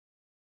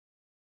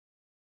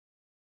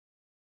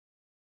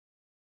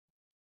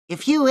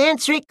If you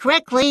answer it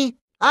correctly,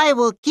 I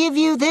will give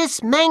you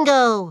this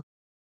mango.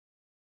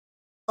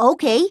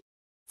 Okay,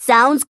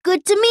 sounds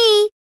good to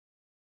me.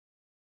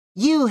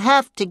 You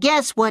have to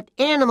guess what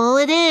animal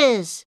it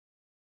is.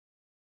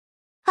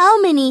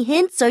 How many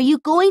hints are you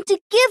going to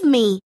give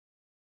me?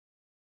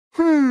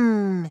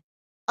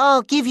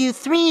 I'll give you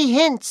 3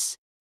 hints.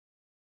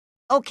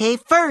 Okay,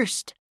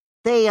 first,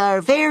 they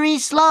are very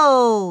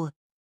slow.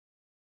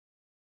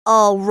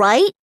 All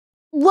right.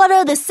 What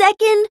are the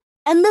second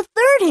and the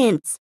third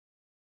hints?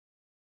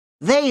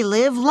 They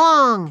live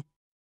long,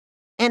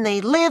 and they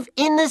live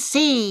in the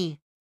sea.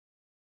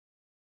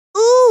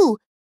 Ooh,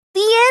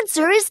 the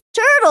answer is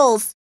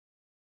turtles.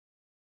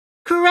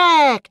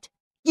 Correct!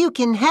 You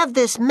can have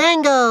this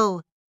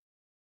mango.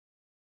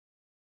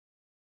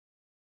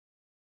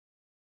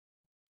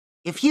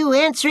 If you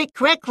answer it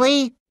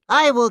correctly,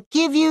 I will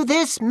give you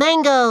this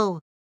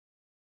mango.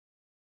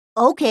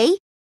 Okay,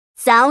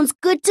 sounds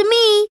good to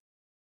me.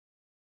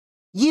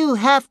 You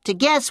have to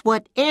guess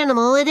what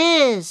animal it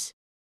is.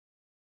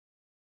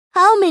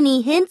 How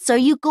many hints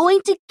are you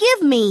going to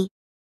give me?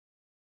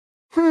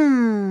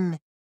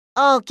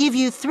 I'll give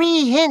you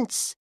 3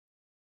 hints.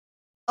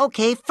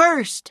 Okay,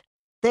 first,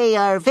 they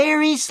are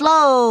very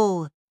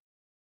slow.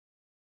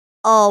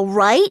 All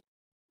right.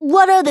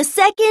 What are the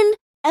second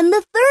and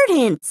the third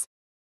hints?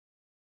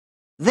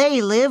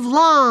 They live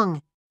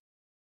long,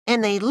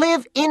 and they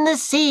live in the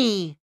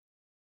sea.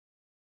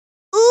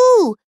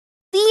 Ooh,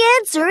 the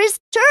answer is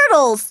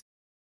turtles.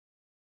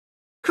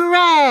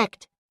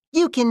 Correct!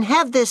 You can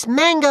have this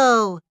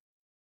mango.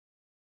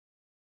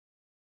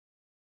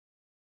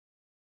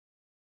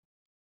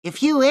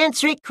 If you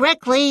answer it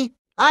correctly,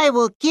 I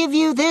will give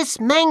you this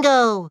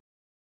mango.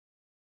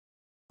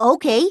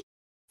 Okay,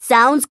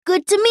 sounds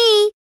good to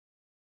me.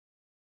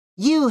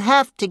 You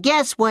have to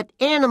guess what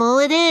animal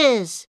it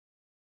is.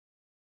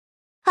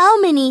 How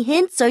many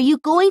hints are you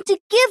going to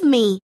give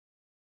me?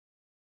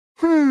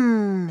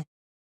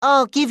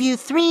 I'll give you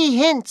 3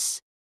 hints.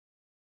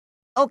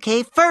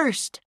 Okay,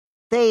 first,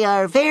 they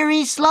are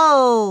very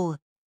slow.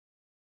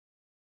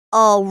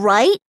 All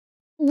right.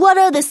 What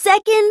are the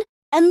second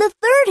and the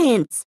third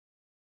hints?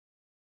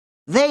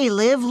 They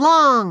live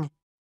long,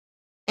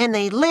 and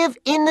they live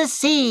in the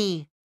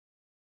sea.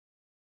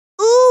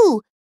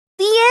 Ooh,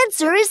 the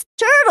answer is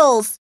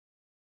turtles.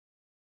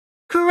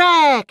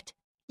 Correct!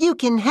 You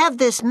can have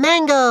this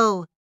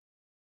mango.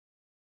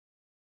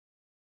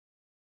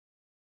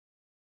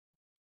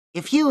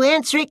 If you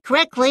answer it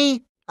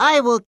correctly, I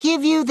will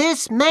give you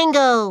this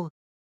mango.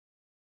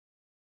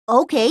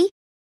 Okay,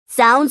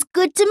 sounds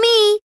good to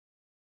me.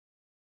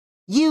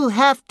 You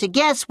have to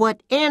guess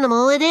what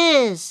animal it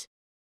is.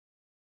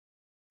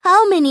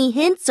 How many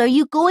hints are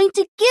you going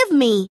to give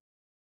me?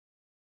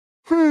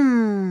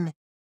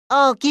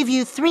 I'll give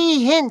you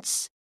 3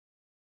 hints.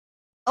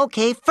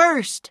 Okay,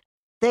 first,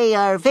 they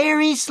are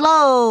very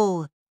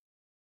slow.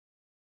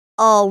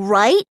 All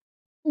right.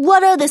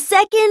 What are the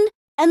second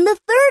and the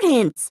third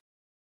hints?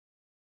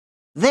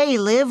 They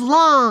live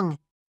long,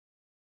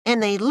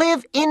 and they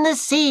live in the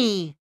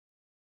sea.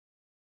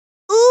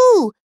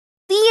 Ooh,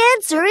 the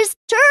answer is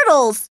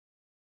turtles.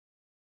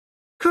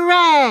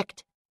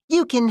 Correct!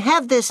 You can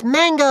have this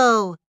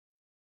mango.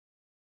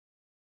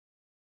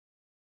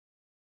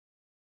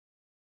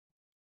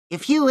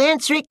 If you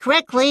answer it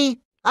correctly,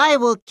 I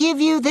will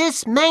give you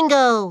this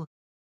mango.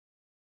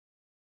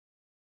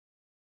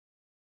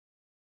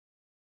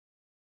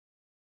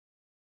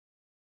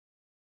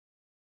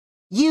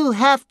 You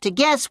have to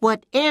guess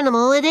what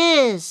animal it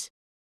is.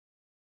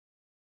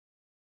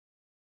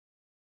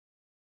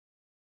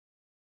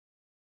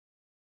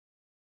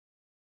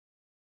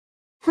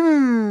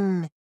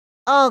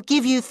 I'll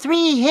give you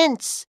 3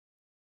 hints.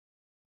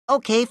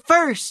 Okay,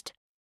 first,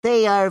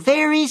 they are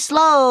very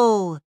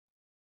slow.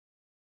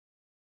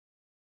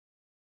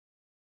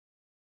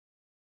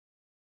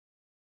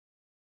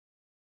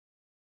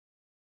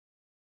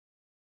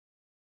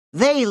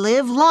 They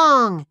live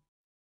long,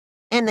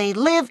 and they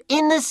live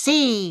in the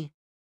sea.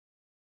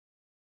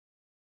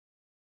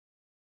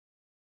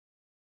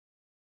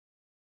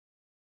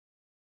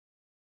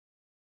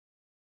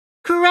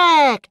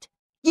 Correct!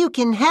 You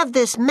can have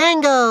this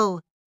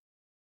mango.